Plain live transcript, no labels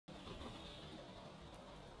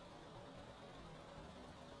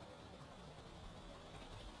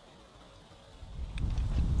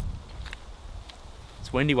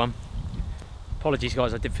It's a windy one. Apologies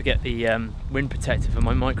guys, I did forget the wind protector for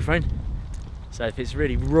my microphone. So if it's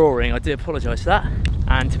really roaring, I do apologise for that.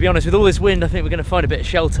 And to be honest, with all this wind, I think we're going to find a bit of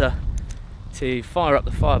shelter to fire up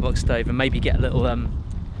the firebox stove and maybe get a little,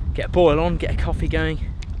 get a boil on, get a coffee going.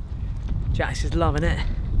 Jax is loving it.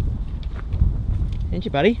 Ain't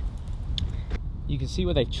you, buddy? You can see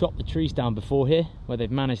where they've chopped the trees down before here, where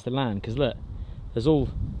they've managed to land, because look, there's all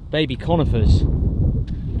baby conifers.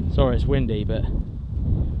 Sorry it's windy, but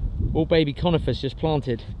all baby conifers just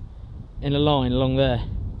planted in a line along there.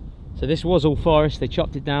 So this was all forest, they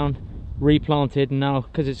chopped it down, replanted, and now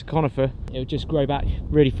because it's a conifer, it'll just grow back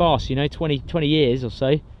really fast, you know, 20 years or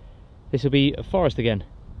so, this will be a forest again.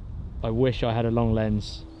 I wish I had a long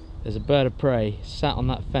lens. There's a bird of prey sat on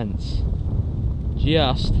that fence.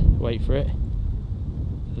 Just, wait for it,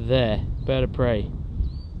 there, bird of prey.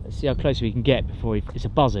 Let's see how close we can get before we, it's a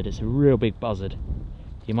buzzard, it's a real big buzzard.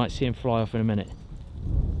 You might see him fly off in a minute.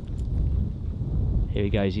 Here he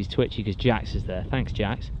goes, he's twitchy because Jax is there. Thanks,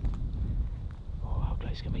 Jax. Oh, how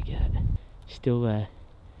close can we get? Still there.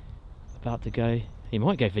 About to go. He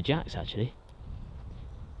might go for Jax actually.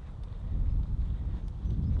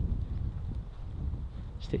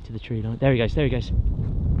 Stick to the tree line. There he goes, there he goes.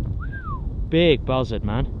 Big buzzard,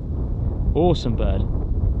 man. Awesome bird.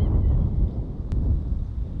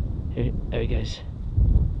 Here, there he goes.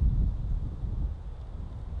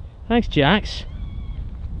 Thanks, Jax.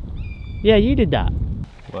 Yeah, you did that.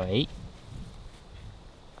 Wait.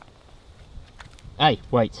 Hey,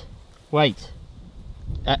 wait. Wait.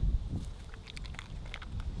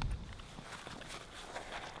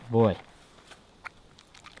 Boy.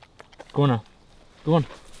 Go on now. Go on.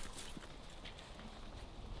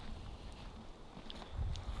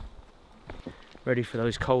 Ready for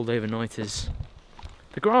those cold overnighters.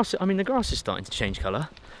 The grass, I mean the grass is starting to change colour.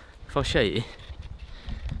 If I'll show you.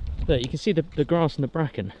 Look, you can see the grass and the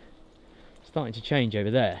bracken starting to change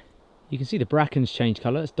over there. You can see the bracken's changed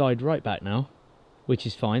colour, it's died right back now, which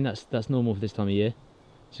is fine, that's normal for this time of year.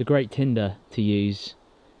 It's a great tinder to use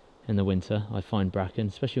in the winter, I find bracken,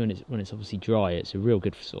 especially when it's obviously dry. It's a real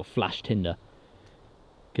good sort of flash tinder.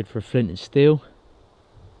 Good for a flint and steel.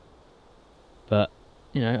 But,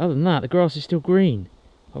 you know, other than that, the grass is still green.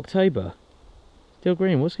 October. Still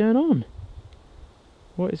green. What's going on?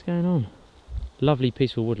 What is going on? Lovely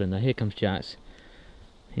peaceful woodland. Now here comes Jax.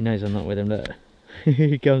 He knows I'm not with him, look. Here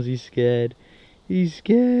he comes, he's scared. He's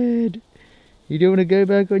scared. You don't want to go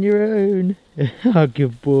back on your own. Oh,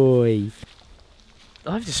 good boy.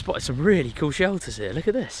 I've just spotted some really cool shelters here. Look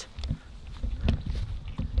at this.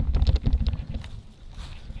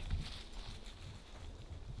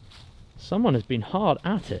 Someone has been hard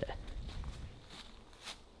at it.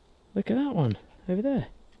 Look at that one over there.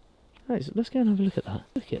 Right, so let's go and have a look at that.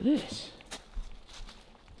 Look at this.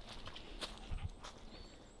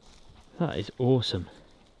 That is awesome.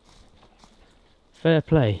 Fair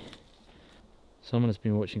play. Someone has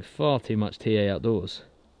been watching far too much TA Outdoors.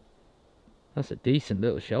 That's a decent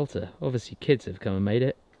little shelter. Obviously kids have come and made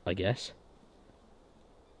it, I guess.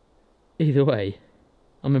 Either way,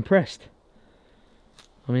 I'm impressed.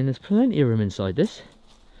 I mean, there's plenty of room inside this.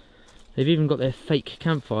 They've even got their fake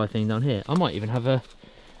campfire thing down here. I might even have a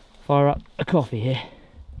fire up a coffee here.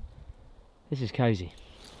 This is cosy.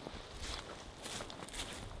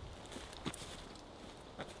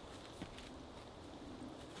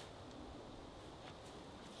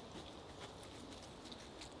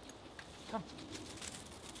 Come.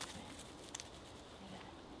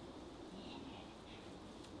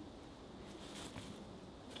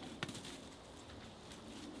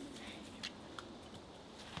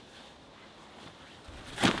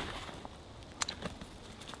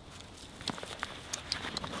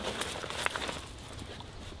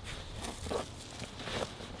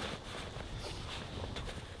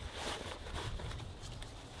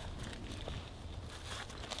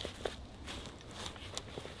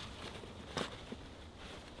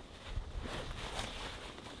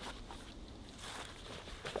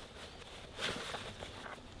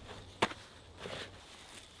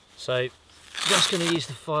 So, just going to use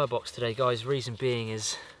the firebox today, guys. Reason being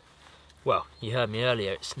is, well, you heard me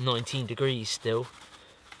earlier, it's 19 degrees still.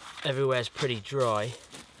 Everywhere's pretty dry.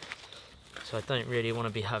 So I don't really want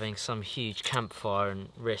to be having some huge campfire and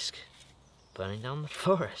risk burning down the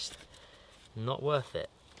forest. Not worth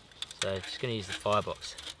it. So, just going to use the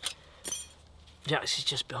firebox. Jax is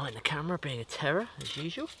just behind the camera, being a terror, as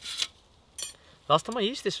usual. Last time I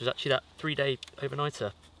used this was actually that 3-day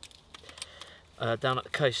overnighter. Down at the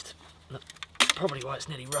coast. Probably why it's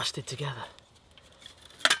nearly rusted together.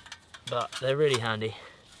 But they're really handy.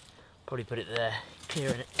 Probably put it there,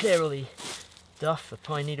 clear all the duff, the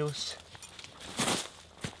pine needles.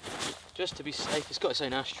 just to be safe. It's got its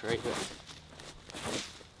own ashtray, but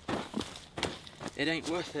it ain't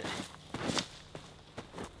worth it.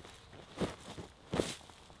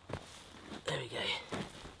 There we go.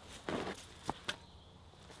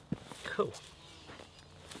 Cool.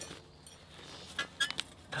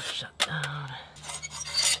 Push that down.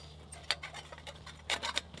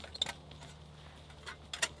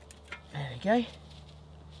 There we go.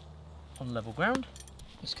 On level ground.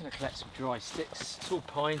 I'm just going to collect some dry sticks. It's all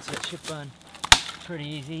pine, so it should burn pretty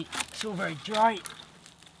easy. It's all very dry,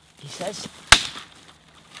 he says.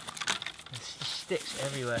 There's just sticks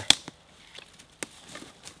everywhere.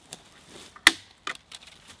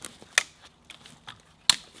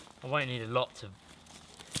 I won't need a lot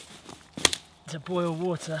to boil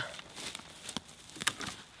water.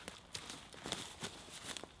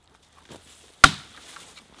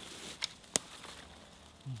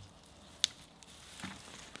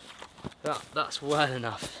 That's well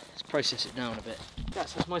enough. Let's process it down a bit.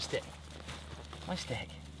 That's my stick. My stick.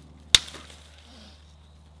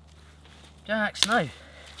 Jax, no.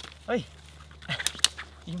 Oi!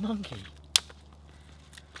 You monkey.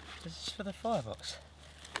 This is for the firebox.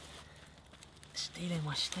 Stealing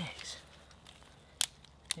my sticks.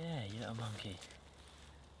 Yeah, you little monkey.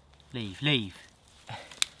 Leave, leave.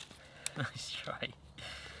 Nice try.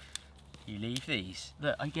 You leave these.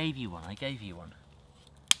 Look, I gave you one, I gave you one.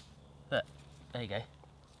 Look, there you go.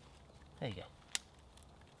 There you go.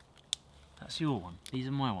 That's your one. These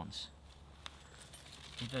are my ones.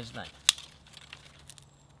 Leave those alone.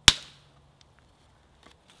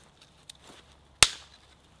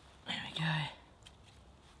 There we go.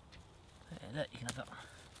 Look, you can have that one.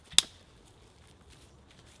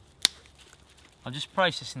 I'm just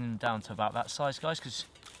processing them down to about that size, guys, because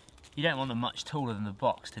you don't want them much taller than the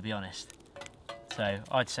box, to be honest. So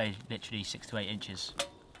I'd say literally 6 to 8 inches.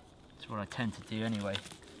 That's what I tend to do anyway.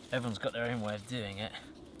 Everyone's got their own way of doing it.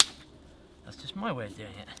 That's just my way of doing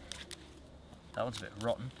it. That one's a bit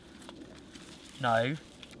rotten. No.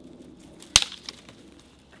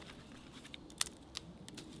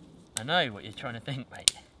 I know what you're trying to think,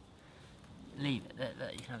 mate. Leave it.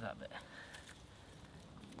 There, you can have that bit.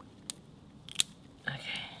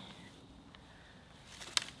 Okay.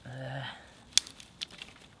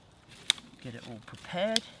 Get it all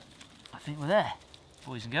prepared. I think we're there,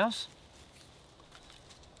 boys and girls.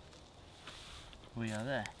 We are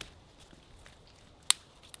there.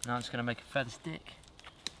 Now I'm just going to make a feather stick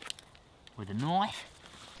with a knife.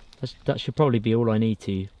 That should probably be all I need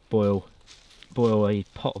to boil a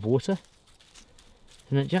pot of water.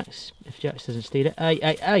 Isn't it, Jax? If Jax doesn't steal it. Hey,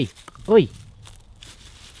 hey, hey! Oi!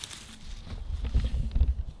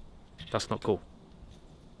 That's not cool.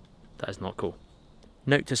 That is not cool.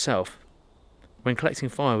 Note to self, when collecting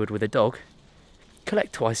firewood with a dog,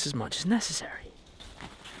 collect twice as much as necessary.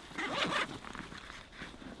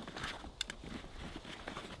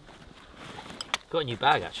 Got a new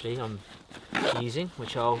bag actually I'm using,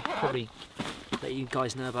 which I'll probably let you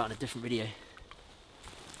guys know about in a different video.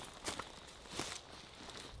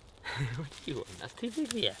 What do you want? That's too big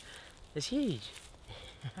for you. It's huge.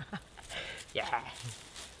 Yeah.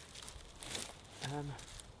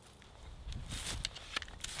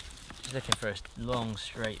 Just looking for a long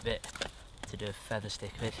straight bit to do a feather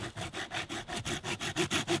stick with.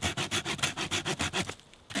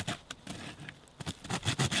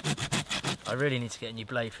 I really need to get a new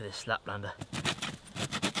blade for this Laplander.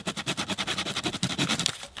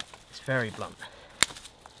 It's very blunt.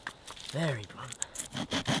 Very blunt.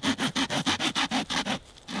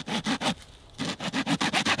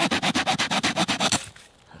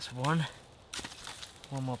 That's one.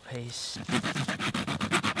 One more piece.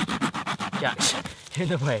 Jax, you're in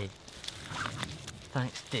the way.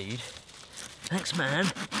 Thanks, dude. Thanks,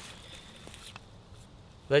 man.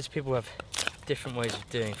 Loads of people have different ways of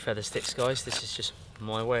doing feather sticks, guys. This is just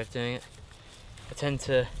my way of doing it. I tend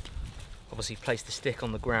to obviously place the stick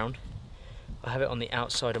on the ground. I have it on the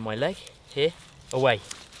outside of my leg, here. Away,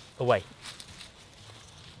 away.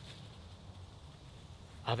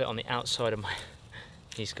 I have it on the outside of my...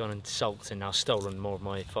 He's gone and sulked and now stolen more of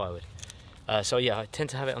my firewood. So yeah, I tend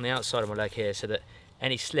to have it on the outside of my leg here so that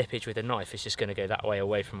any slippage with a knife is just going to go that way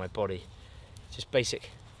away from my body. Just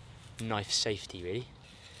basic knife safety, really.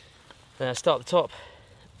 Then I start at the top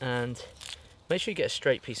and make sure you get a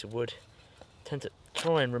straight piece of wood. Tend to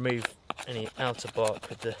try and remove any outer bark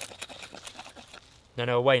with the...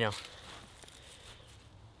 No, away now.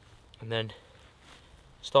 And then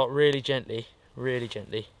start really gently,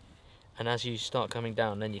 and as you start coming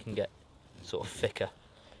down, then you can get sort of thicker.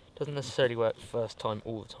 Doesn't necessarily work first time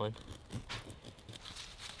all the time.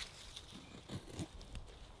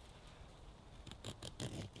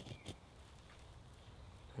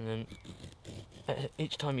 And then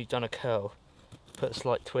each time you've done a curl, put a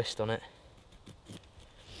slight twist on it.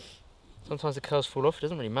 Sometimes the curls fall off, it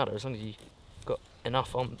doesn't really matter as long as you've got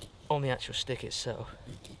enough on the actual stick itself.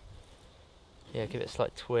 Yeah, give it a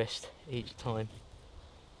slight twist each time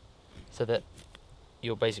so that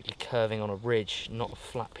you're basically curving on a ridge, not a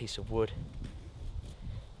flat piece of wood.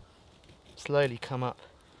 Slowly come up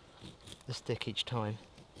the stick each time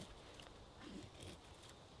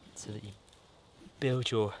so that you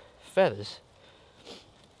build your feathers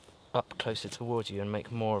up closer towards you and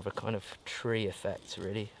make more of a kind of tree effect,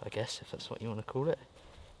 really, I guess, if that's what you want to call it.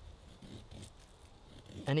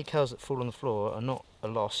 Any curls that fall on the floor are not a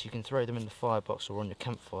loss. You can throw them in the firebox or on your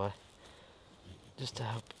campfire just to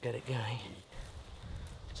help get it going.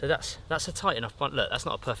 So that's a tight enough one. Look, that's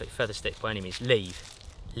not a perfect feather stick by any means. Leave.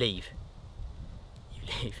 You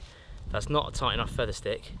leave. That's not a tight enough feather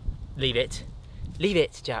stick. Leave it,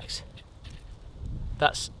 Jax.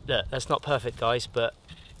 Look, that's not perfect, guys, but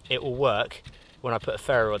it will work when I put a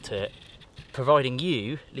ferro rod to it, providing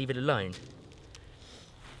you leave it alone.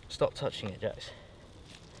 Stop touching it, Jax.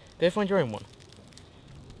 Go find your own one.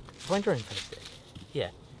 Find your own feather stick. Yeah,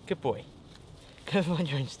 good boy. Go find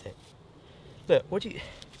your own stick. Look, what do you...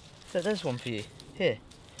 Look, there's one for you. Here.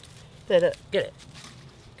 There, look, get it.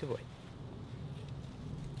 Good boy.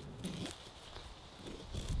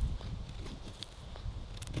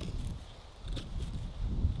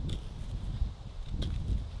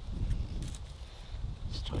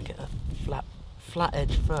 Just try and get that flat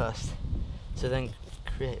edge first to then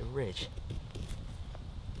create a ridge.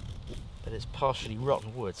 But it's partially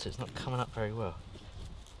rotten wood, so it's not coming up very well.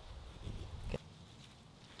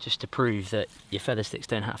 Just to prove that your feather sticks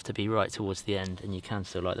don't have to be right towards the end and you can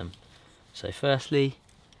still light them. So firstly,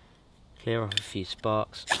 clear off a few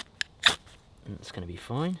sparks and it's going to be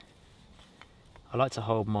fine. I like to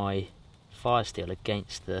hold my fire steel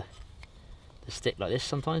against the stick like this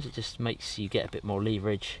sometimes. It just makes you get a bit more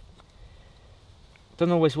leverage.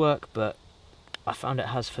 Doesn't always work, but I found it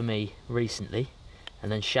has for me recently.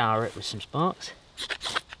 And then shower it with some sparks.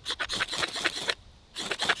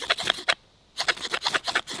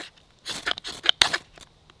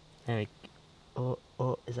 There we go.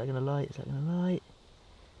 Oh, is that going to light? Is that going to light?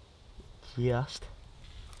 Just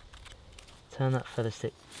turn that feather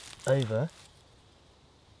stick over.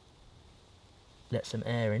 Let some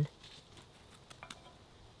air in.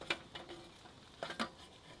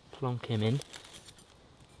 Plonk him in.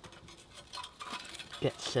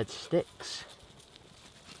 Get said sticks.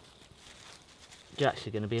 Jack's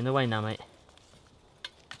going to be in the way now, mate.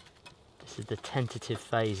 This is the tentative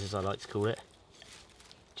phase, as I like to call it.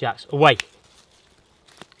 Jack's away!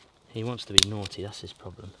 He wants to be naughty, that's his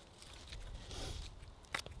problem.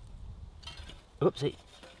 Oopsie.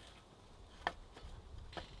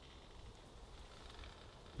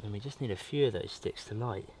 And we just need a few of those sticks to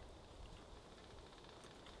light.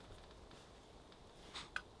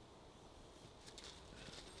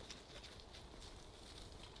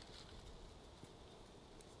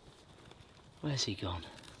 Where's he gone?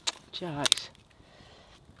 Jax.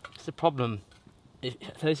 It's the problem.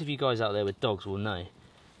 If those of you guys out there with dogs will know,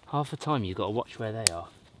 half the time you've got to watch where they are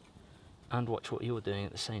and watch what you're doing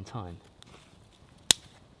at the same time.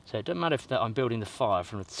 So it doesn't matter if I'm building the fire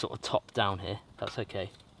from the sort of top down here, that's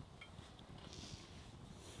okay.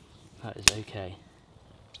 That is okay.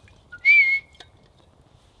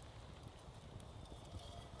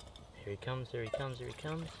 Here he comes, here he comes, here he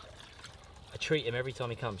comes. I treat him every time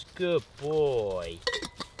he comes. Good boy.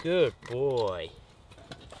 Good boy.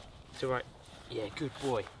 It's alright. Yeah, good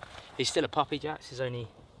boy. He's still a puppy, Jax. He's only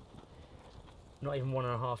not even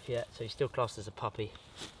 1.5 yet, so he's still classed as a puppy.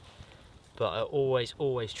 But I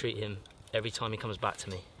always treat him every time he comes back to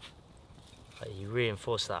me. You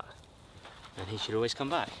reinforce that, and he should always come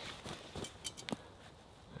back.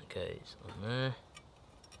 That goes on there.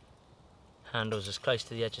 Handles as close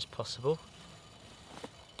to the edge as possible.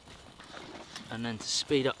 And then to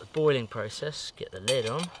speed up the boiling process, get the lid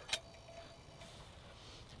on.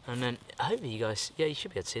 And then, hopefully you guys, yeah, you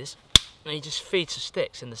should be able to see this. And you just feed some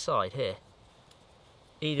sticks in the side here.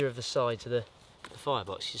 Either of the sides of the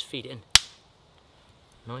firebox, you just feed it in.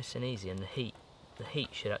 Nice and easy, and the heat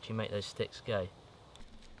should actually make those sticks go.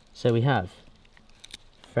 So we have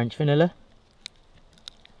French vanilla,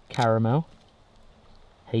 caramel,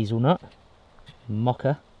 hazelnut,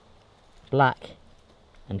 mocha, black,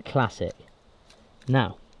 and classic.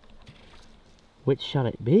 Now, which shall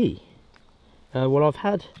it be? Well, I've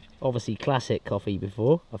had obviously classic coffee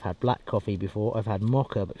before, I've had black coffee before, I've had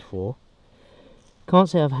mocha before. Can't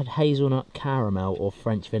say I've had hazelnut, caramel or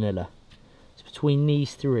French vanilla. It's between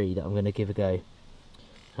these three that I'm going to give a go.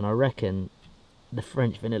 And I reckon the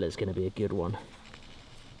French vanilla is going to be a good one.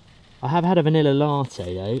 I have had a vanilla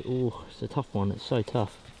latte though. Oh, it's a tough one. It's so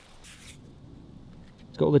tough.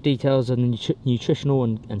 It's got all the details and the nutritional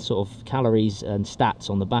and sort of calories and stats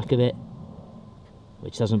on the back of it,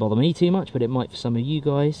 which doesn't bother me too much, but it might for some of you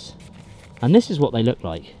guys. And this is what they look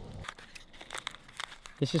like.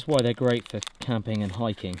 This is why they're great for camping and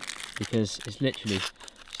hiking, because it's literally just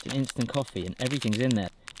an instant coffee and everything's in there.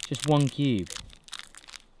 Just one cube.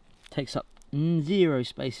 Takes up zero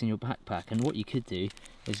space in your backpack, and what you could do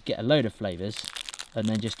is get a load of flavours and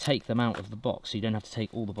then just take them out of the box, so you don't have to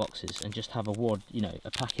take all the boxes, and just have a wad, you know,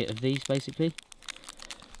 a packet of these basically.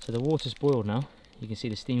 So the water's boiled now, you can see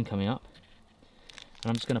the steam coming up, and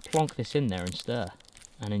I'm just going to plonk this in there and stir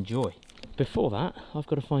and enjoy. Before that, I've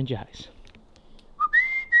got to find Jax.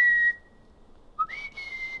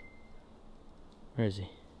 Where is he?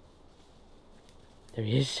 There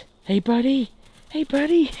he is. Hey buddy! Hey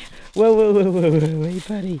buddy! Whoa, whoa, whoa, whoa, whoa, hey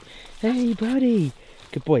buddy! Hey buddy!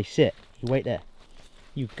 Good boy, sit. You wait there.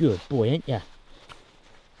 You good boy, ain't ya?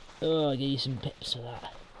 Oh, I'll give you some pips for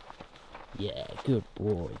that. Yeah, good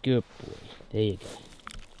boy, good boy. There you go.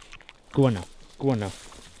 Go on now, go on now.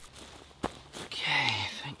 Okay, I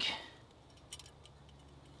think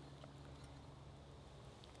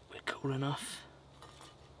we're cool enough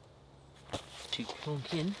to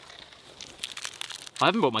plonk in. I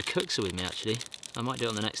haven't brought my cookser with me actually. I might do it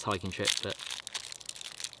on the next hiking trip, but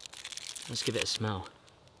let's give it a smell.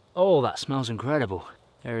 Oh, that smells incredible.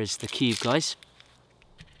 There is the cube, guys.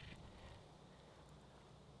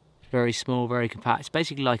 Very small, very compact. It's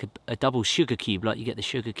basically like a double sugar cube, like you get the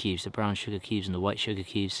sugar cubes, the brown sugar cubes and the white sugar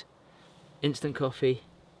cubes. Instant coffee.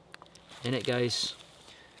 In it goes.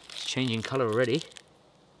 It's changing colour already.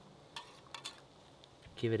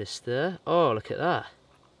 Give it a stir. Oh, look at that.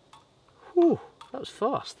 Whew, that was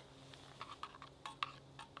fast.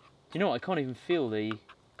 You know what, I can't even feel the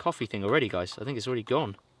coffee thing already, guys. I think it's already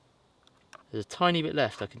gone. There's a tiny bit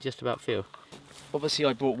left, I can just about feel. Obviously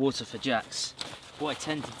I brought water for Jax. What I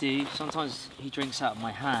tend to do, sometimes he drinks out of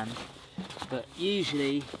my hand, but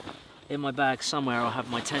usually in my bag somewhere I'll have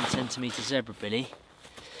my 10 centimetre zebra billy,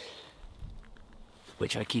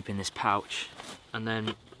 which I keep in this pouch. And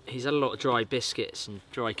then he's had a lot of dry biscuits and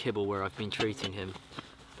dry kibble where I've been treating him.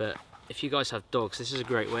 But if you guys have dogs, this is a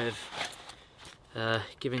great way of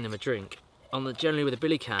giving them a drink. Generally with a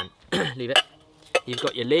billy can, leave it. You've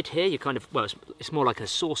got your lid here, you kind of, well, it's more like a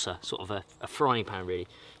saucer, sort of a frying pan really.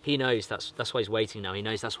 He knows that's why he's waiting now, he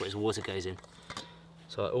knows that's where his water goes in.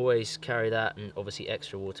 So I always carry that, and obviously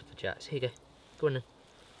extra water for Jax. Here you go, go on then.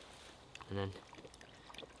 And then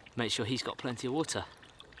make sure he's got plenty of water.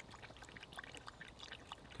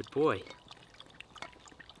 Good boy.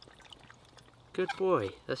 Good boy,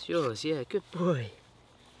 that's yours, yeah, good boy.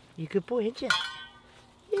 You good boy, ain't you?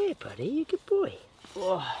 Yeah, buddy, you good boy.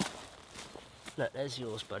 Oh. Look, there's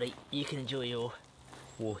yours, buddy. You can enjoy your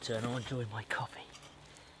water and I'll enjoy my coffee.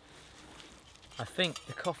 I think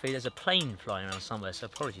the coffee, there's a plane flying around somewhere, so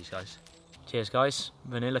apologies guys. Cheers guys,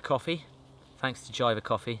 vanilla coffee. Thanks to Jiva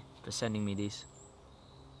Coffee for sending me these.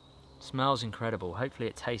 Smells incredible. Hopefully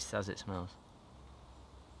it tastes as it smells.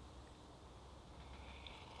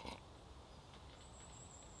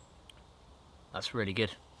 That's really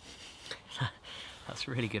good. That's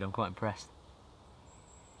really good, I'm quite impressed.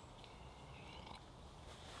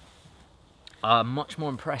 I'm much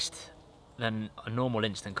more impressed than a normal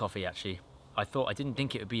instant coffee actually. I didn't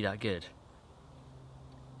think it would be that good.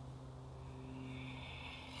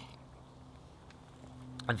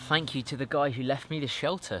 And thank you to the guy who left me the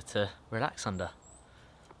shelter to relax under.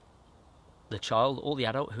 The child or the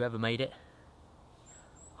adult, whoever made it.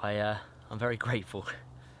 I'm very grateful.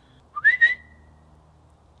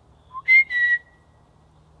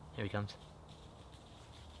 Here he comes.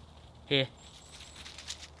 Here.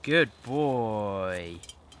 Good boy.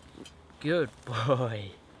 Good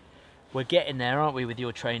boy. We're getting there, aren't we, with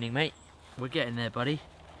your training, mate? We're getting there, buddy.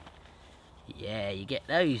 Yeah, you get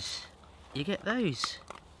those. You get those.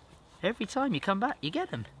 Every time you come back, you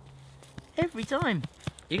get them. Every time.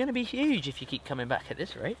 You're going to be huge if you keep coming back at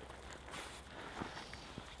this rate.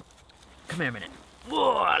 Come here a minute.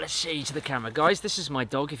 Whoa, let's see you to the camera. Guys, this is my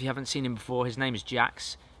dog, if you haven't seen him before. His name is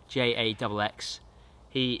Jax. J-A-X-X.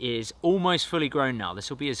 He is almost fully grown now. This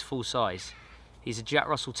will be his full size. He's a Jack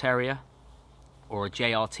Russell Terrier, or a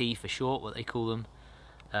JRT for short, what they call them.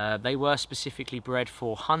 They were specifically bred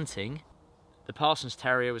for hunting. The Parsons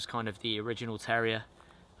Terrier was kind of the original terrier,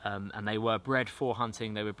 and they were bred for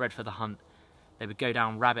hunting. They were bred for the hunt. They would go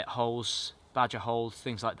down rabbit holes, badger holes,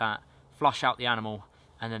 things like that, flush out the animal,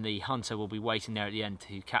 and then the hunter will be waiting there at the end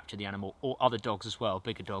to capture the animal, or other dogs as well,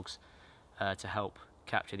 bigger dogs, to help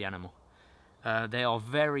capture the animal. They are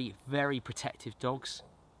very, very protective dogs.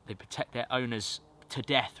 They protect their owners to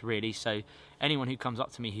death, really. So anyone who comes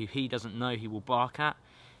up to me who he doesn't know, he will bark at.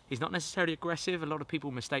 He's not necessarily aggressive. A lot of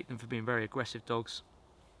people mistake them for being very aggressive dogs.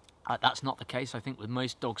 That's not the case. I think with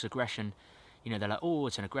most dogs' aggression, you know, they're like, oh,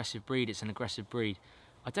 it's an aggressive breed, it's an aggressive breed.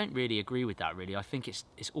 I don't really agree with that, really. I think it's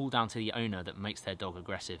all down to the owner that makes their dog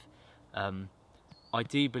aggressive. I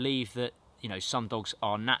do believe that, you know, some dogs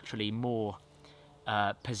are naturally more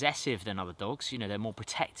possessive than other dogs. You know, they're more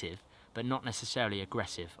protective, but not necessarily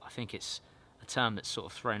aggressive. I think it's a term that's sort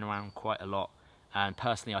of thrown around quite a lot, and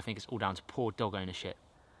personally I think it's all down to poor dog ownership.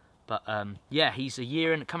 But yeah, he's a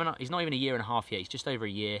year and coming up. He's not even a year and a half yet. He's just over a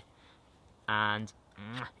year, and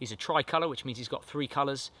he's a tricolour, which means he's got 3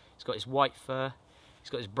 colours. He's got his white fur, he's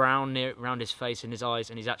got his brown around his face and his eyes,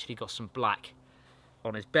 and he's actually got some black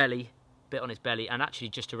on his belly, bit on his belly, and actually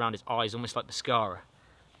just around his eyes, almost like mascara.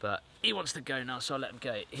 But he wants to go now, so I'll let him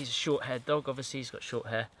go. He's a short-haired dog. Obviously, he's got short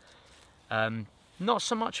hair. Not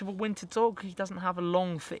so much of a winter dog. He doesn't have a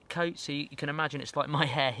long, thick coat, so you can imagine it's like my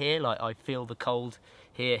hair here. Like, I feel the cold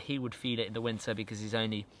here. He would feel it in the winter because he's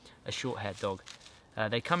only a short-haired dog.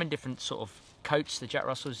 They come in different sort of coats. The Jack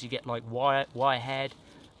Russells, you get like wire-haired,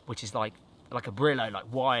 which is like a Brillo,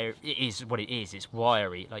 like wire. It is what it is. It's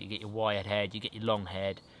wiry. Like, you get your wired head, you get your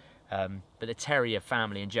long-haired. But the Terrier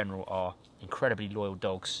family in general are incredibly loyal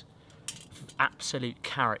dogs. Absolute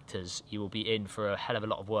characters. You will be in for a hell of a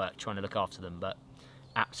lot of work trying to look after them, but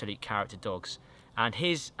absolute character dogs. And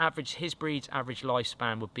his breed's average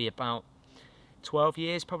lifespan would be about 12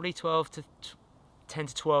 years, probably 10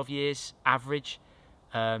 to 12 years average.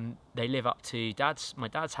 They live up to my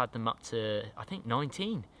dad's had them up to, I think,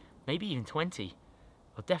 19, maybe even 20,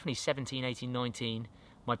 or definitely 17, 18, 19.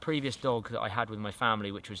 My previous dog that I had with my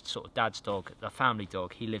family, which was sort of dad's dog, a family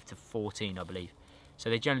dog, he lived to 14, I believe. So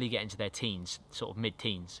they generally get into their teens, sort of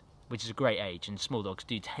mid-teens, which is a great age, and small dogs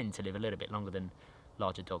do tend to live a little bit longer than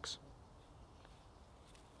larger dogs.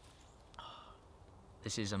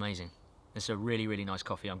 This is amazing. This is a really, really nice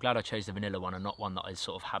coffee. I'm glad I chose the vanilla one and not one that I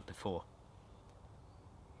sort of had before.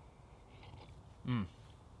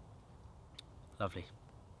 Lovely.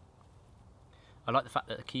 I like the fact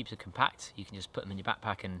that the cubes are compact. You can just put them in your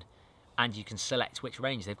backpack and you can select which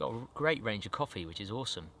range. They've got a great range of coffee, which is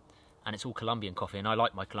awesome. And it's all Colombian coffee, and I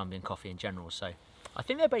like my Colombian coffee in general. So I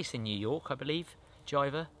think they're based in New York, I believe,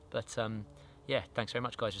 Jiva. But yeah, thanks very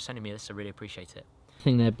much, guys, for sending me this. I really appreciate it. The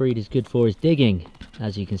thing their breed is good for is digging.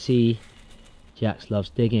 As you can see, Jax loves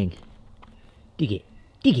digging. Dig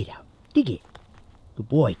it out, dig it. Good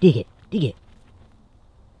boy, dig it, dig it.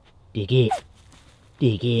 Dig it,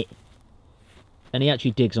 dig it. And he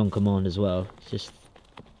actually digs on command as well. It's just,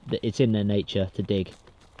 it's in their nature to dig.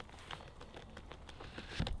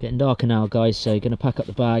 Getting darker now, guys, so going to pack up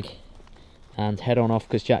the bag and head on off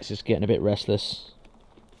because Jack's just getting a bit restless.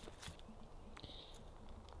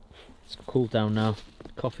 It's cooled down now. The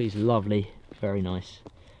coffee's lovely, very nice.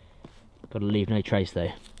 Got to leave no trace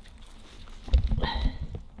though.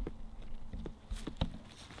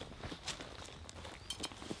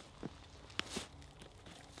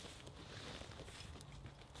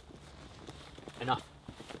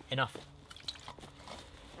 Enough.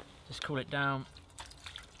 Just cool it down.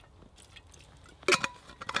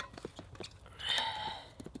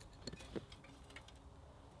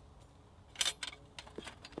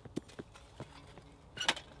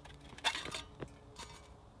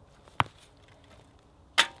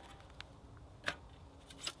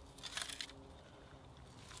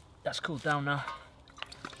 That's cooled down now.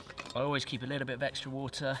 I always keep a little bit of extra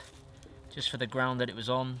water just for the ground that it was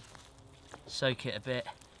on. Soak it a bit.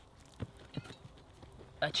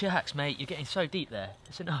 Jax, mate, you're getting so deep there.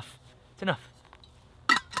 It's enough. It's enough.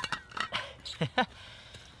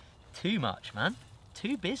 Too much, man.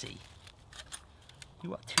 Too busy.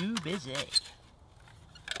 You are too busy.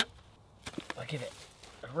 I'll give it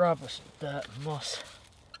a rub with some dirt and moss.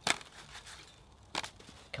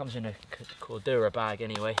 Comes in a Cordura bag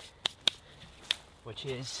anyway, which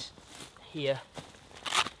is here.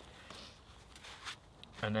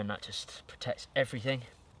 And then that just protects everything.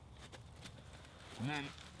 And then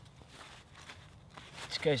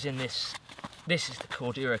this goes in this is the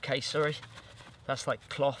Cordura case, sorry. That's like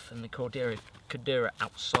cloth and the Cordura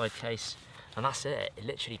outside case. And that's it, it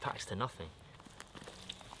literally packs to nothing.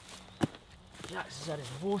 Jax has had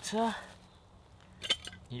his water.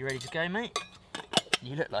 You ready to go, mate?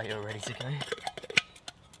 You look like you're ready to go.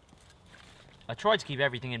 I tried to keep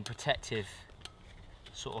everything in protective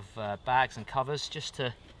sort of bags and covers just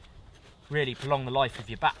to really prolong the life of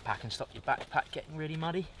your backpack and stop your backpack getting really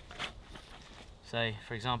muddy. So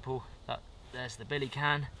for example, there's the billy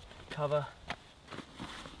can cover.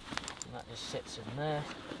 And that just sits in there.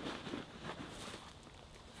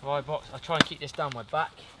 Fry box, I try and keep this down my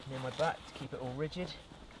back, near my back, to keep it all rigid.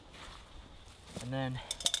 And then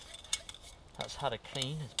that's had a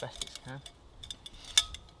clean as best it can.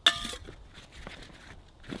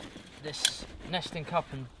 This nesting cup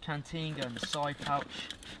and canteen go in the side pouch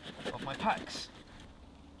of my packs.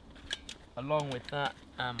 Along with that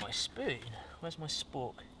and my spoon. Where's my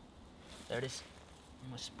spork? There it is.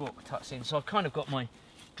 My spork tucks in. So I've kind of got my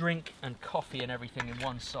drink and coffee and everything in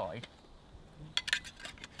one side,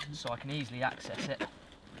 so I can easily access it.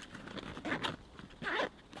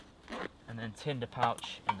 And then tinder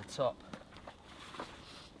pouch in the top.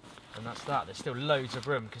 And that's that. There's still loads of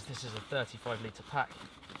room because this is a 35 litre pack.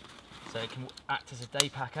 So it can act as a day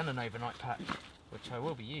pack and an overnight pack, which I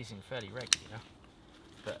will be using fairly regularly now.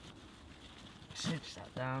 But cinch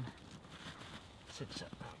that down. Cinch that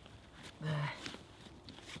there.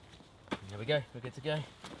 And there we go. We're good to go.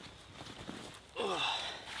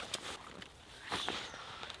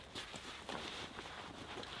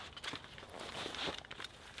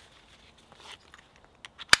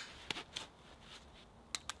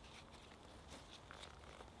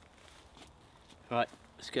 Right,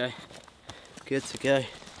 let's go. Good to go.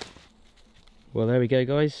 Well, there we go,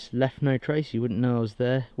 guys. Left no trace. You wouldn't know I was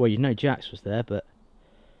there. Well, you'd know Jax was there, but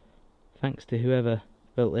thanks to whoever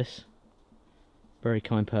built this. Very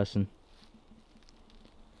kind person.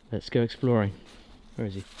 Let's go exploring. Where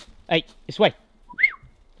is he? Hey, this way.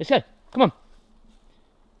 Let's go. Come on.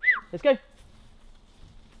 Let's go.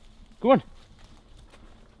 Go on.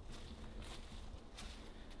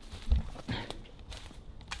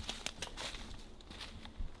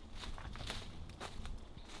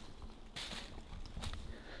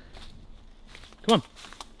 Come on.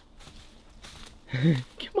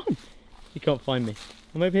 Come on. You can't find me.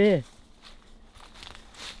 I'm over here.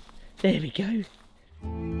 There we go.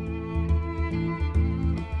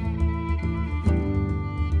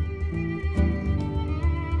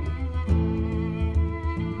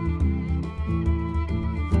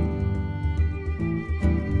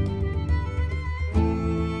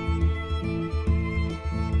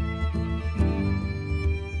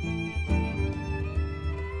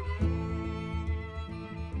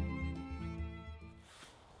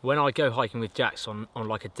 When I go hiking with Jax on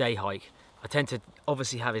like a day hike, I tend to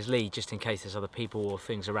obviously have his lead just in case there's other people or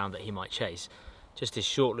things around that he might chase. Just his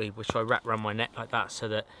short lead, which I wrap around my neck like that, so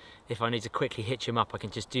that if I need to quickly hitch him up, I can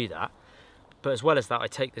just do that. But as well as that, I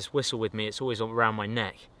take this whistle with me. It's always around my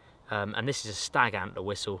neck, and this is a stag antler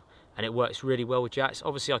whistle, and it works really well with Jax.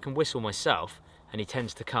 Obviously, I can whistle myself, and he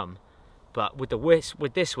tends to come. But with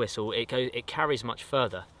this whistle, it carries much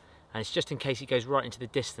further, and it's just in case he goes right into the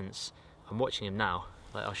distance. I'm watching him now.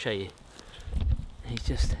 Like, I'll show you. He's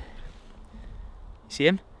just... See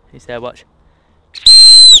him? He's there, watch. Here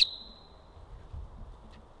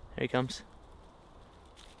he comes.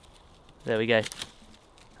 There we go.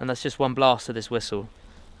 And that's just one blast of this whistle.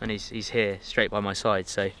 And he's here, straight by my side.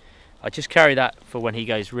 So I just carry that for when he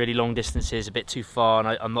goes really long distances, a bit too far,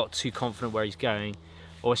 and I'm not too confident where he's going.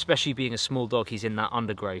 Or especially being a small dog, he's in that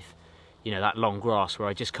undergrowth, you know, that long grass where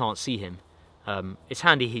I just can't see him. It's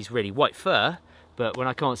handy he's really white fur, but when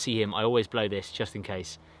I can't see him, I always blow this just in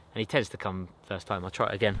case. And he tends to come first time. I'll try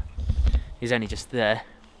it again. He's only just there.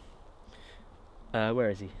 Where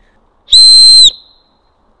is he?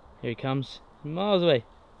 Here he comes. Miles away.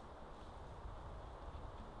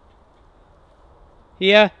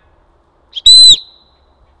 Here.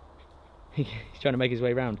 He's trying to make his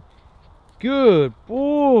way round. Good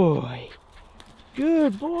boy.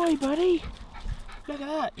 Good boy, buddy. Look at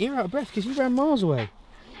that. You're out of breath because you ran miles away.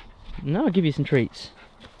 Now I'll give you some treats.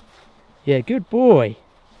 Yeah, good boy.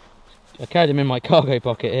 I carried him in my cargo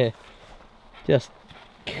pocket here, just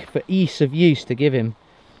for ease of use to give him.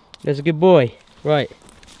 There's a good boy. Right,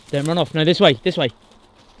 don't run off. No, this way, this way,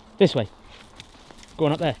 this way. Go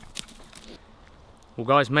on up there. Well,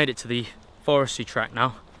 guys, made it to the forestry track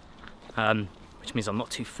now, which means I'm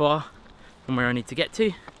not too far from where I need to get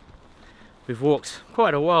to. We've walked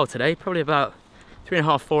quite a while today, probably about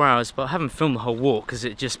 3.5 to 4 hours, but I haven't filmed the whole walk because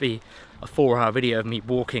it'd just be a 4-hour video of me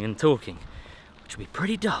walking and talking, which would be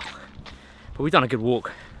pretty dull. But we've done a good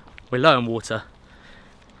walk. We're low on water.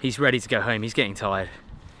 He's ready to go home. He's getting tired.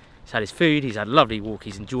 He's had his food. He's had a lovely walk.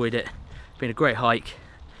 He's enjoyed it. Been a great hike.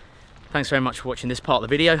 Thanks very much for watching this part of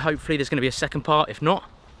the video. Hopefully there's going to be a second part. If not,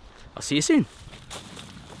 I'll see you soon.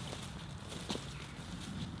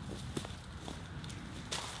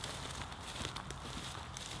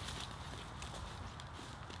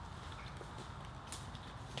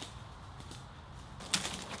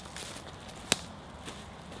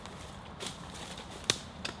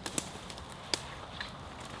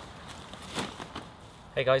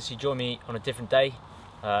 Hey guys, you join me on a different day.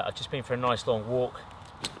 I've just been for a nice long walk,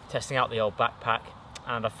 testing out the old backpack,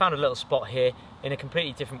 and I found a little spot here in a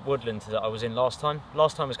completely different woodland that I was in last time.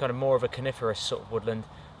 Last time was kind of more of a coniferous sort of woodland,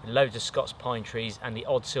 with loads of Scots pine trees and the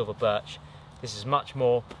odd silver birch. This is much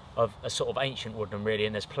more of a sort of ancient woodland really,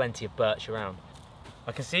 and there's plenty of birch around.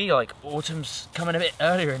 I can see like autumn's coming a bit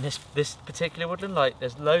earlier in this particular woodland. Like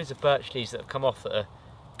there's loads of birch leaves that have come off that are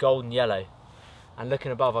golden yellow. And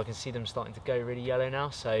looking above, I can see them starting to go really yellow now.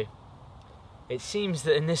 So it seems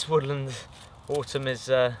that in this woodland, autumn is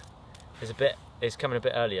coming a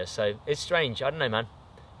bit earlier. So it's strange. I don't know, man.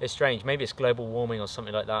 It's strange. Maybe it's global warming or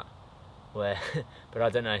something like that. Where, but I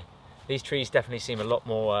don't know. These trees definitely seem a lot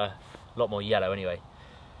more yellow anyway.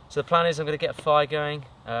 So the plan is I'm going to get a fire going.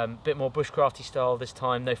 A bit more bushcrafty style this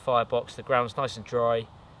time. No firebox. The ground's nice and dry.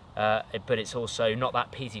 But it's also not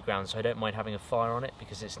that peaty ground, so I don't mind having a fire on it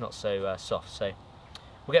because it's not so soft. So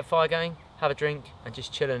we'll get fire going, have a drink, and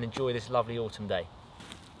just chill and enjoy this lovely autumn day.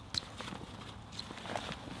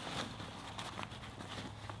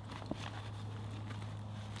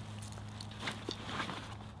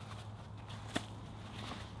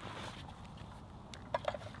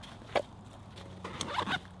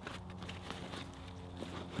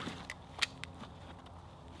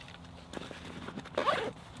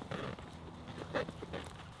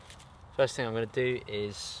 First thing I'm going to do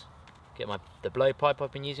is get the blowpipe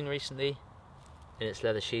I've been using recently in its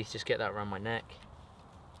leather sheath, just get that around my neck.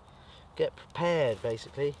 Get prepared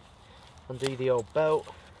basically, undo the old belt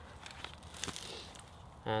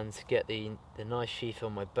and get the nice sheath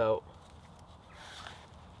on my belt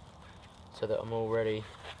so that I'm all ready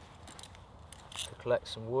to collect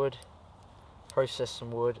some wood, process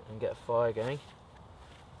some wood and get a fire going.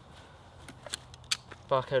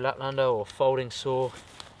 Barco Laplander or folding saw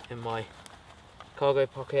in my cargo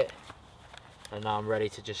pocket, and now I'm ready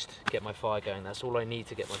to just get my fire going. That's all I need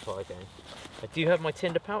to get my fire going. I do have my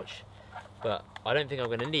tinder pouch, but I don't think I'm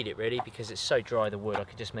going to need it really because it's so dry, the wood. I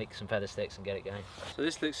could just make some feather sticks and get it going. So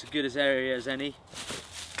this looks as good as area as any.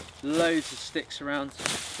 Loads of sticks around,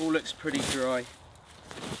 all looks pretty dry.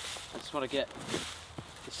 I just want to get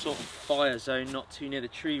the sort of fire zone not too near the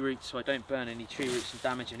tree roots so I don't burn any tree roots and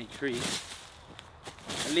damage any trees.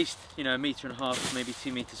 At least, you know, 1.5 meters, maybe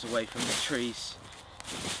 2 meters away from the trees.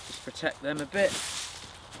 Just protect them a bit.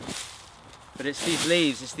 But it's these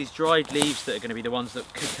leaves, it's these dried leaves that are going to be the ones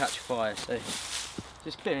that could catch fire. So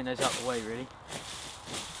just clearing those out of the way really.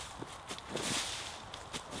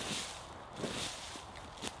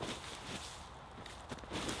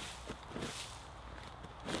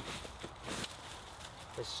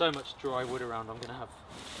 There's so much dry wood around, I'm going to have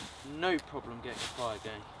no problem getting a fire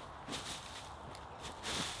going.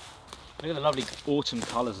 Look at the lovely autumn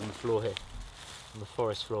colours on the floor here, on the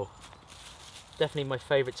forest floor. Definitely my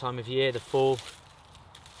favourite time of year, the fall.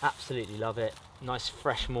 Absolutely love it. Nice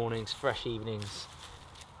fresh mornings, fresh evenings.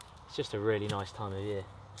 It's just a really nice time of year.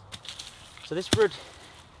 So this wood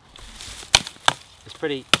is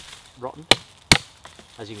pretty rotten,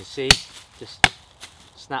 as you can see. Just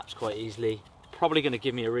snaps quite easily. Probably going to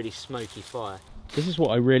give me a really smoky fire. This is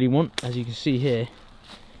what I really want, as you can see here.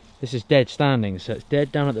 This is dead standing, so it's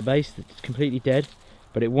dead down at the base, it's completely dead,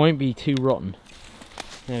 but it won't be too rotten.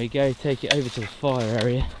 There we go, take it over to the fire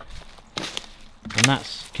area, and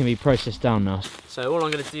that can be processed down now. So all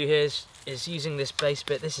I'm going to do here is using this base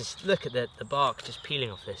bit. This is, look at the bark just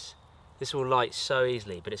peeling off this. This will light so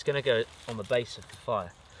easily, but it's going to go on the base of the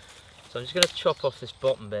fire. So I'm just going to chop off this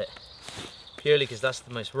bottom bit, purely because that's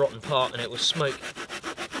the most rotten part and it will smoke,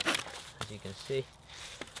 as you can see.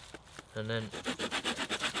 And then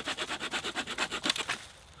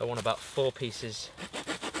I want about 4 pieces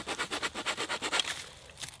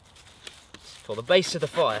for the base of the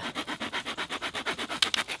fire.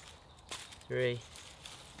 3.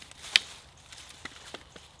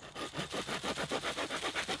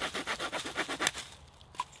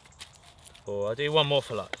 4. I'll do one more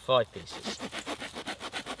for like 5 pieces.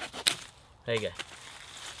 There you go.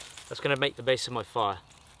 That's going to make the base of my fire,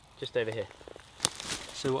 just over here.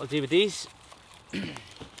 So what I'll do with these,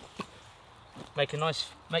 make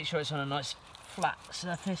sure it's on a nice flat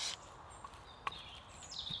surface,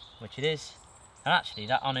 which it is, and actually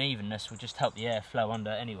that unevenness will just help the air flow under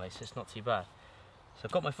anyway, so it's not too bad. So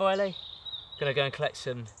I've got my fire lay, I'm going to go and collect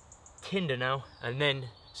some tinder now and then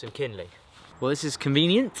some kindling. Well, this is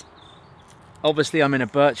convenient. Obviously I'm in a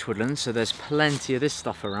birch woodland, so there's plenty of this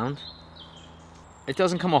stuff around. It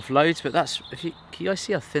doesn't come off loads, but that's, can you guys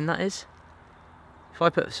see how thin that is? If I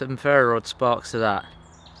put some ferro rod sparks to that,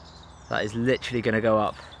 that is literally going to go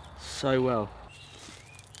up so well.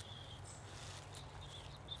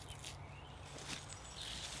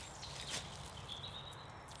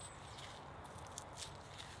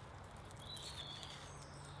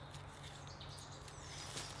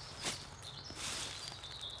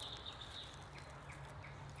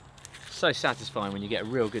 so satisfying when you get a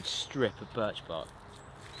real good strip of birch bark.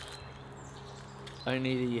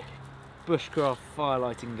 Only the bushcraft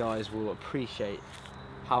firelighting guys will appreciate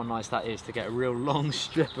how nice that is to get a real long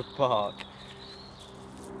strip of bark.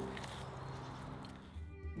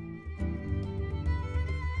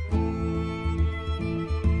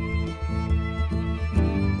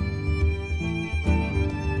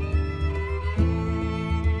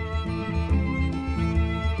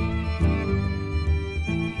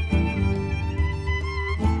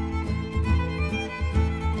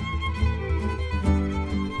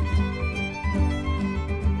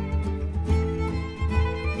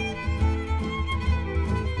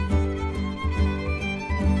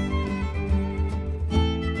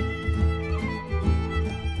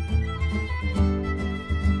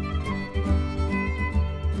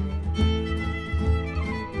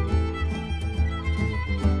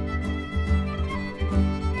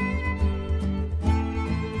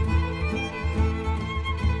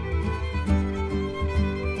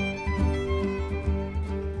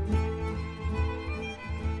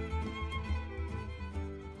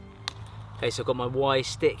 Okay, so I've got my Y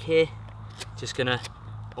stick here. Just gonna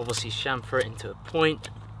obviously chamfer it into a point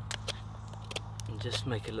and just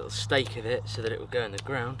make a little stake of it so that it will go in the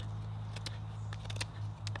ground.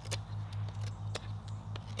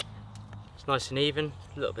 It's nice and even,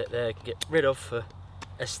 a little bit there I can get rid of for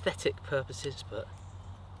aesthetic purposes, but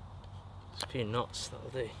just a few knots, that'll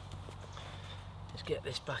do. Just get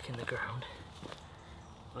this back in the ground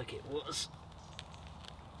like it was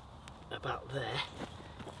about there.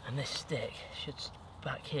 And this stick should,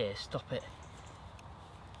 back here, stop it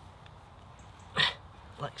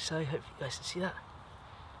like so. Hopefully you guys can see that.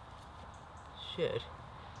 Should.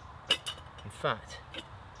 In fact,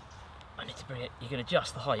 I need to bring it, you can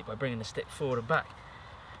adjust the height by bringing the stick forward and back.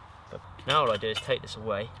 But now all I do is take this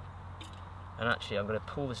away, and actually I'm going to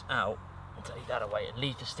pull this out and take that away and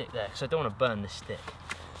leave the stick there, because I don't want to burn this stick.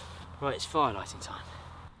 Right, it's firelighting time.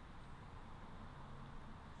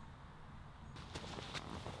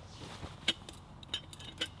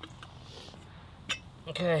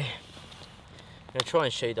 Okay, I'm going to try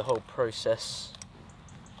and show you the whole process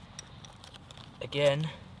again.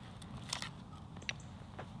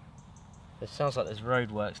 It sounds like there's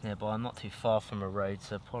roadworks nearby. I'm not too far from a road,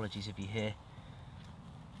 so apologies if you hear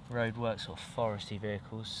roadworks or forestry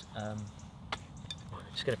vehicles. I'm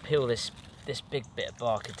just going to peel this big bit of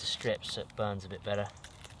bark into strips so it burns a bit better,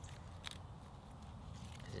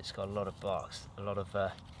 because it's got a lot of bark, a lot of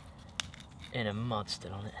inner mud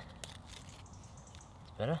still on it.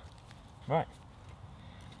 Better. Right,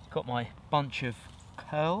 got my bunch of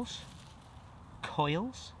coils.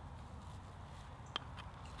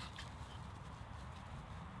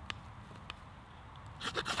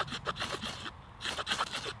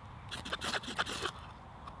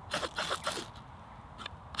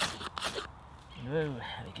 Oh, there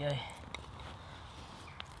we go.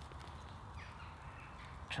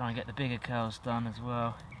 Try and get the bigger curls done as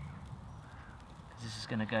well, because this is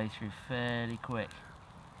going to go through fairly quick.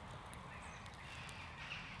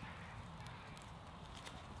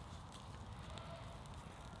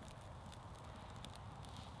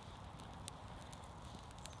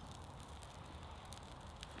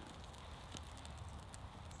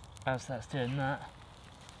 As that's doing that,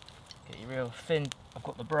 get your real thin, I've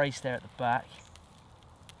got the brace there at the back,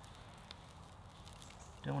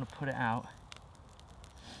 don't want to put it out.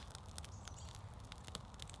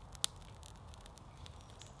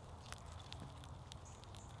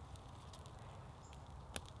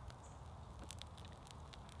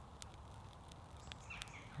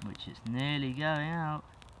 Which is nearly going out.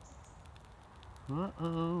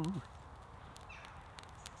 Uh-oh.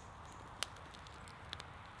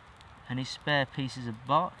 Any spare pieces of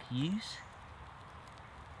bark, use.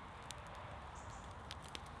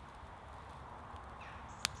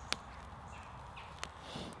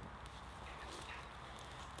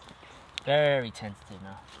 Very tentative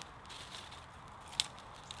now.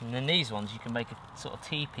 And then these ones you can make a sort of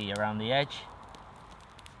teepee around the edge.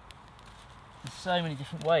 There's so many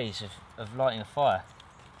different ways of lighting a fire.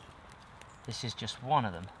 This is just one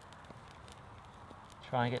of them.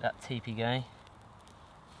 Try and get that teepee going.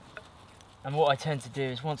 And what I tend to do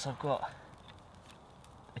is, once I've got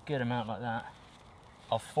a good amount like that,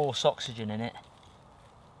 I'll force oxygen in it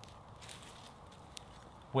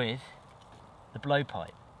with the blowpipe.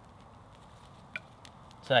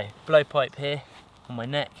 So, blowpipe here on my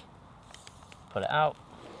neck, pull it out.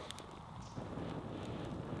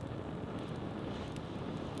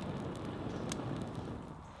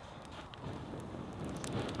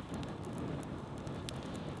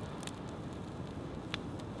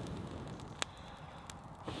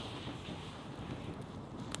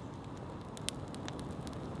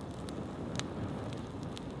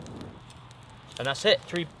 And that's it,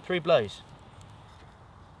 three blows.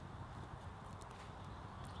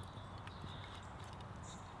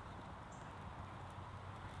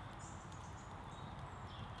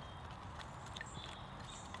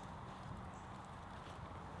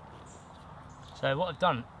 So what I've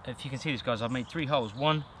done, if you can see this guys, I've made 3 holes,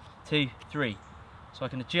 1, 2, 3. So I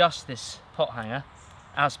can adjust this pot hanger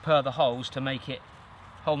as per the holes to make it,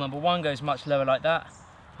 hole number 1 goes much lower like that,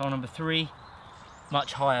 hole number 3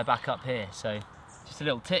 much higher back up here. So just a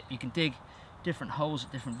little tip, you can dig different holes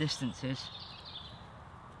at different distances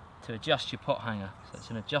to adjust your pot hanger. So it's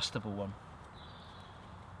an adjustable one.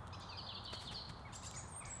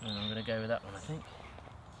 And I'm going to go with that one I think.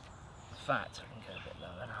 In fact, I can go a bit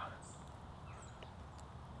lower now.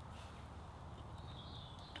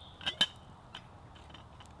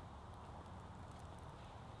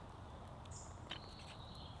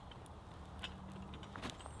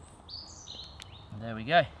 There we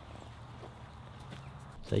go.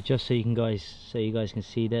 So just so you guys can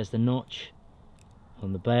see, there's the notch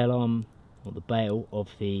on the bail arm, or the bail of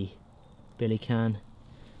the billy can.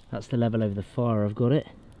 That's the level over the fire I've got it.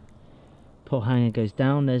 Pot hanger goes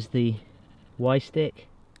down, there's the Y stick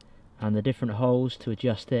and the different holes to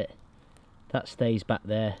adjust it. That stays back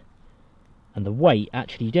there. And the weight,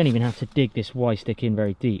 actually you don't even have to dig this Y stick in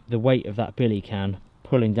very deep. The weight of that billy can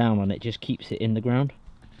pulling down on it just keeps it in the ground.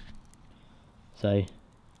 So a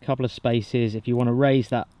couple of spaces, if you want to raise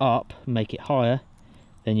that up, make it higher,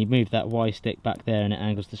 then you move that Y stick back there and it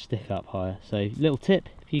angles the stick up higher. So little tip,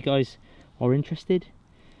 if you guys are interested,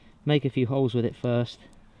 make a few holes with it first,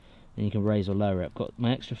 then you can raise or lower it. I've got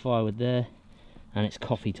my extra firewood there and it's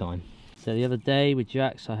coffee time. So the other day with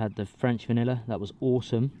Jax I had the French vanilla, that was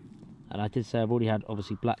awesome. And I did say I've already had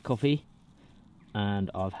obviously black coffee and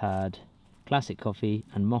I've had classic coffee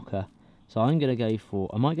and mocha. So I'm going to go for,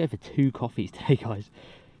 I might go for 2 coffees today guys,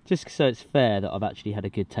 just so it's fair that I've actually had a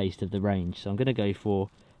good taste of the range. So I'm going to go for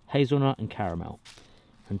hazelnut and caramel.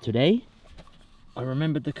 And today, I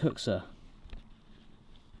remembered the Kuxer.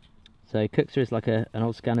 So Kuxer is like an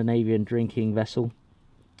old Scandinavian drinking vessel.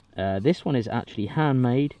 This one is actually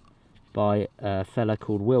handmade by a fella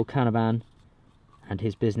called Will Canavan, and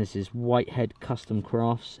his business is Whitehead Custom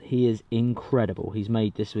Crafts. He is incredible. He's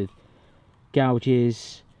made this with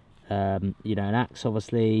gouges, you know, an axe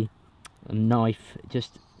obviously, a knife,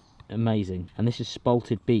 just amazing. And this is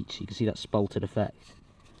spalted beech, you can see that spalted effect.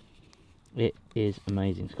 It is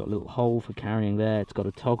amazing. It's got a little hole for carrying there, it's got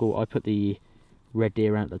a toggle. I put the red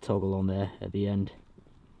deer antler toggle on there at the end,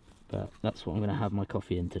 but that's what I'm going to have my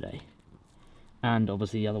coffee in today. And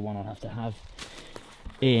obviously the other one I'll have to have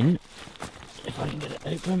in, if I can get it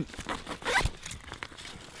open,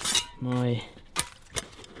 my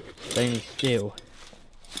stainless steel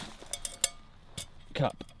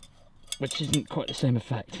cup, which isn't quite the same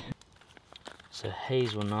effect. So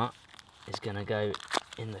hazelnut is going to go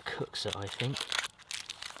in the Kuxer, I think.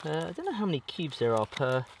 I don't know how many cubes there are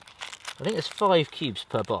per, I think there's 5 cubes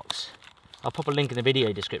per box. I'll pop a link in the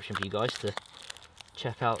video description for you guys to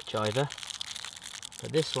check out Jiver.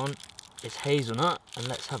 But this one is hazelnut, and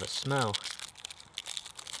let's have a smell.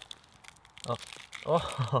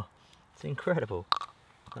 Oh, it's incredible.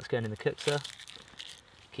 That's going in the Kuxer.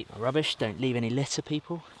 Keep my rubbish, don't leave any litter,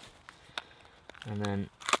 people. And then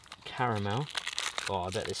caramel. Oh, I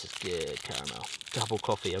bet this is good caramel. Double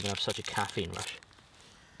coffee, I'm going to have such a caffeine rush.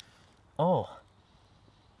 Oh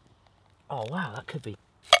wow, that could be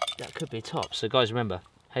a top. So guys, remember,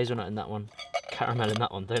 hazelnut in that one, caramel in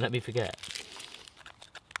that one, don't let me forget.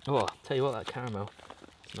 Oh, tell you what, that caramel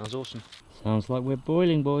smells awesome. Sounds like we're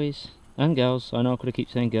boiling, boys and girls. I know I could have keep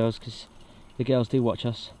saying girls because the girls do watch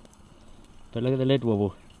us, but look at the lid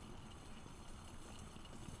wobble.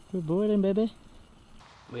 We're boiling, baby.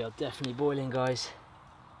 We are definitely boiling, guys.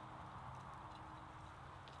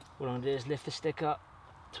 What I'm going to do is lift the stick up,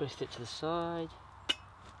 twist it to the side,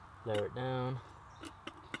 lower it down.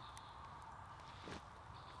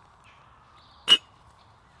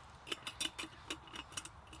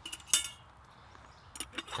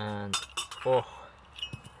 And oh,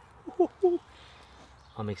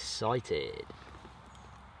 I'm excited.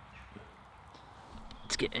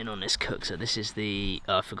 Let's get in on this Kuxer. This is the,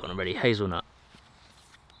 I've forgotten already, hazelnut.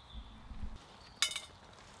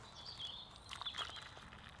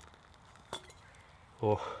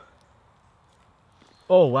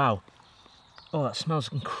 Oh wow. Oh, that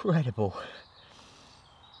smells incredible.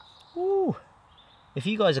 Ooh. If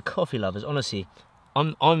you guys are coffee lovers, honestly,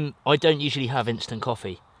 I don't usually have instant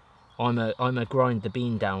coffee. I'm a grind the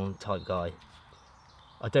bean down type guy.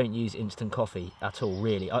 I don't use instant coffee at all,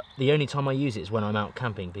 really. The only time I use it is when I'm out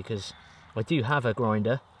camping, because I do have a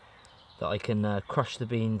grinder that I can crush the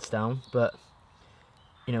beans down, but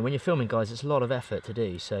you know, when you're filming, guys, it's a lot of effort to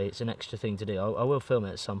do, so it's an extra thing to do. I will film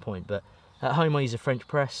it at some point, but at home I use a French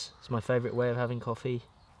press. It's my favourite way of having coffee.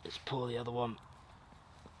 Let's pour the other one.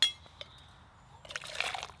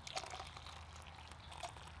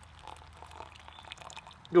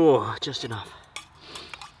 Oh, just enough.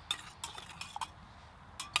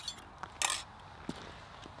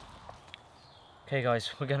 Okay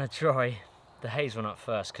guys, we're going to try the hazelnut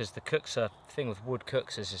first, because the thing with wood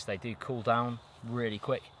cooks is they do cool down really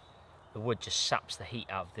quick. The wood just saps the heat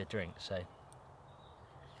out of the drink, so.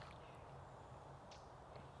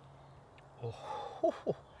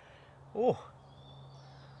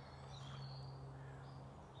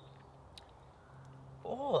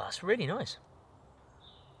 Oh, that's really nice.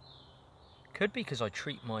 Could be because I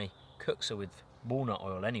treat my cookser with walnut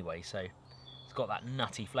oil anyway, so it's got that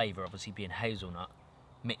nutty flavour, obviously being hazelnut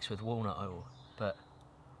mixed with walnut oil, but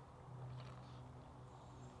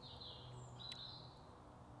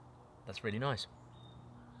that's really nice.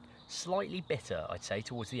 Slightly bitter, I'd say,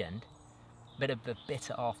 towards the end. Bit of a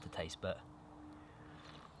bitter aftertaste, but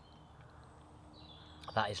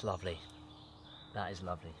that is lovely. That is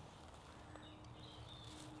lovely.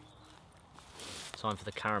 Time for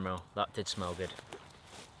the caramel. That did smell good.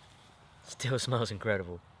 Still smells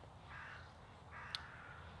incredible.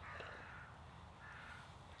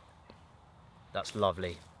 That's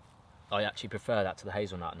lovely. I actually prefer that to the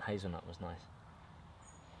hazelnut, and hazelnut was nice.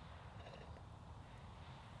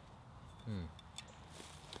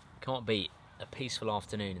 Can't beat a peaceful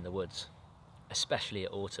afternoon in the woods, especially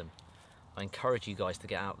at autumn. I encourage you guys to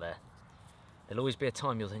get out there. There'll always be a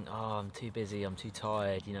time you'll think, oh, I'm too busy, I'm too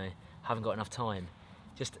tired, you know, haven't got enough time.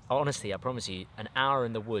 Just honestly, I promise you, an hour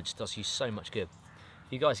in the woods does you so much good.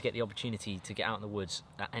 If you guys get the opportunity to get out in the woods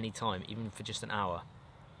at any time, even for just an hour,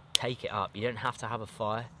 take it up. You don't have to have a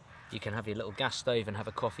fire. You can have your little gas stove and have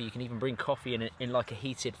a coffee. You can even bring coffee in like a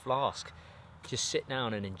heated flask. Just sit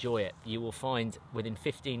down and enjoy it. You will find within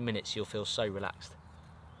 15 minutes you'll feel so relaxed.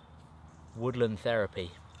 Woodland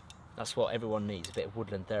therapy. That's what everyone needs, a bit of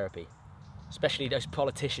woodland therapy. Especially those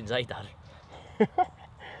politicians, eh, Dad?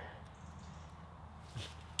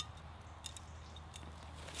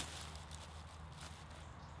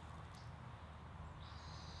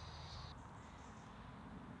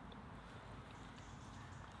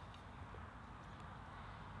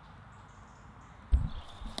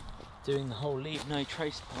 Doing the whole leave no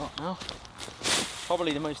trace part now.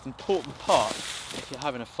 Probably the most important part if you're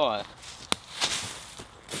having a fire.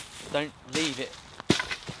 Don't leave it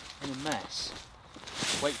in a mess.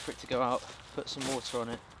 Wait for it to go out, put some water on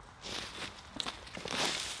it,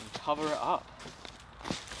 and cover it up.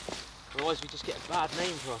 Otherwise we just get a bad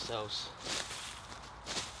name for ourselves.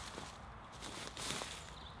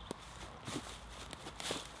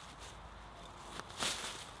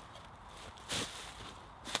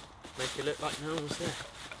 Make it look like no one was there.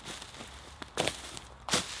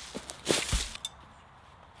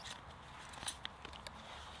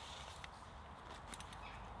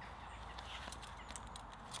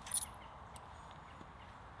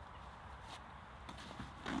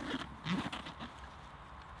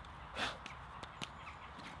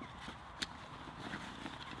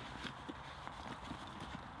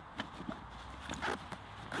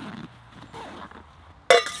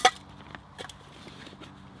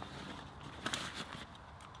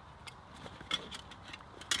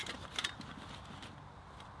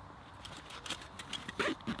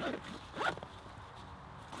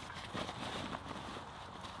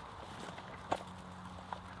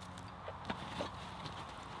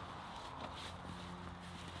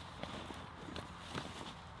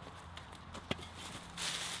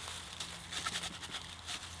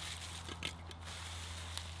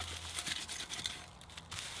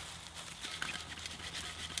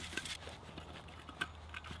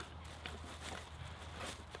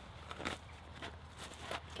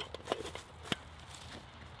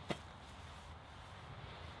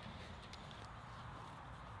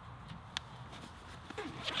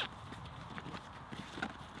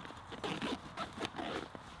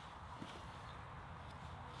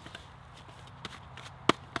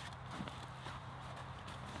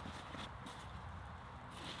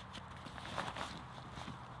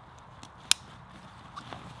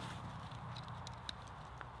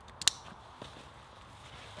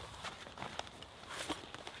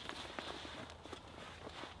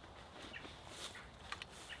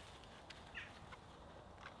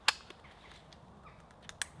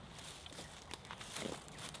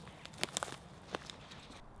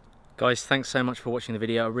 Guys, thanks so much for watching the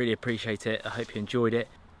video. I really appreciate it. I hope you enjoyed it.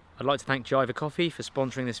 I'd like to thank Jiva Coffee for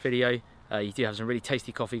sponsoring this video. You do have some really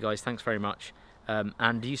tasty coffee, guys. Thanks very much.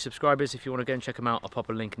 And you subscribers, if you want to go and check them out, I'll pop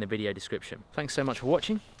a link in the video description. Thanks so much for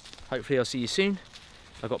watching. Hopefully I'll see you soon.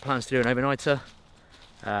 I've got plans to do an overnighter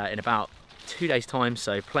in about 2 days time,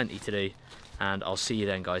 so plenty to do, and I'll see you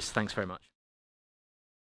then guys. Thanks very much.